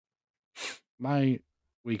my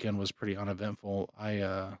weekend was pretty uneventful. I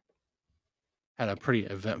had a pretty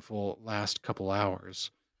eventful last couple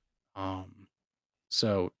hours. Um,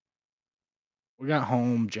 so we got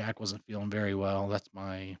home. Jack wasn't feeling very well. That's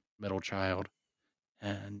my middle child,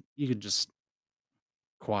 and you could just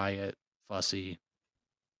quiet, fussy,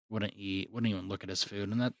 wouldn't eat, wouldn't even look at his food.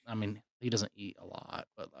 And that, I mean, he doesn't eat a lot,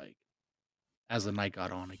 but like as the night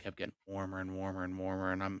got on, it kept getting warmer and warmer and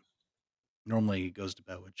warmer. And I'm normally he goes to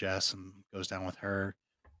bed with Jess and goes down with her,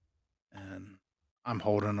 and I'm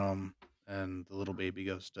holding him, and the little baby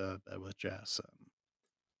goes to bed with Jess, and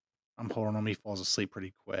I'm holding him. He falls asleep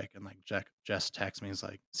pretty quick, and like Jess texts me, he's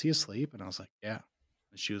like, "Is he asleep?" And I was like, "Yeah."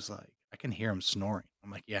 And she was like, "I can hear him snoring."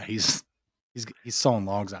 I'm like, "Yeah, he's sawing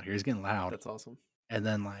logs out here. He's getting loud." That's awesome. And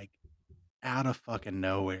then like out of fucking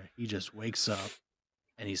nowhere, he just wakes up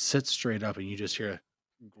and he sits straight up, and you just hear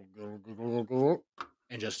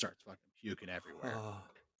and just starts fucking puking everywhere. Oh,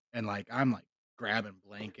 And like I'm like grabbing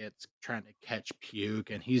blankets, trying to catch puke,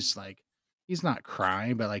 and he's like, he's not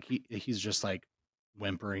crying, but like he's just like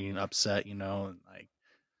whimpering, upset, and like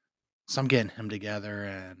so I'm getting him together,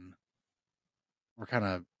 and we're kind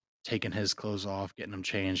of taking his clothes off, getting him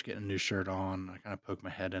changed, getting a new shirt on. I kind of poke my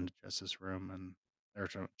head into Jess's room or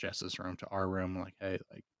to Jess's room to our room, like, hey,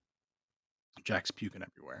 like Jack's puking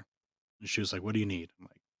everywhere. And she was like, "What do you need?" I'm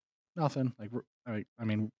like, "Nothing. Like I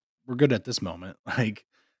mean, we're good at this moment. Like,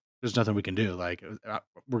 there's nothing we can do. Like,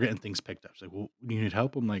 we're getting things picked up." She's like, "Well, do you need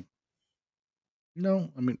help?" I'm like,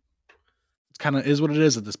 "No. I mean, it's kind of is what it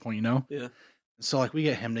is at this point." yeah. So like, we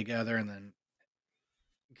get him together, and then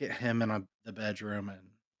get him in the bedroom, and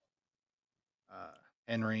uh,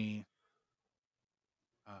 Henry.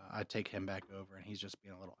 I take him back over, and he's just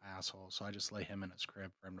being a little asshole. So I just lay him in his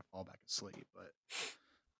crib for him to fall back asleep. But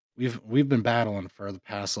we've been battling for the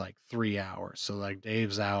past like 3 hours. So like,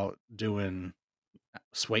 Dave's out doing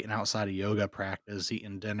waiting outside of yoga practice,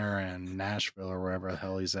 eating dinner in Nashville or wherever the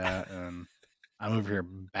hell he's at, and I'm over here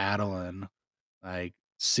battling like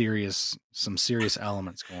some serious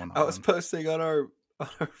elements going I was on. posting on our,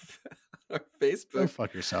 our Go Facebook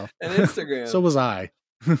fuck yourself. and So Instagram. was I.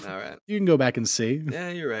 All right. You can go back and see. Yeah,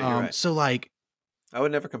 you're right. You're right. So like I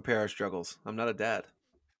would never compare our struggles. I'm not a dad.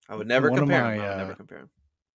 I would never one of compare them. my I would never compare them.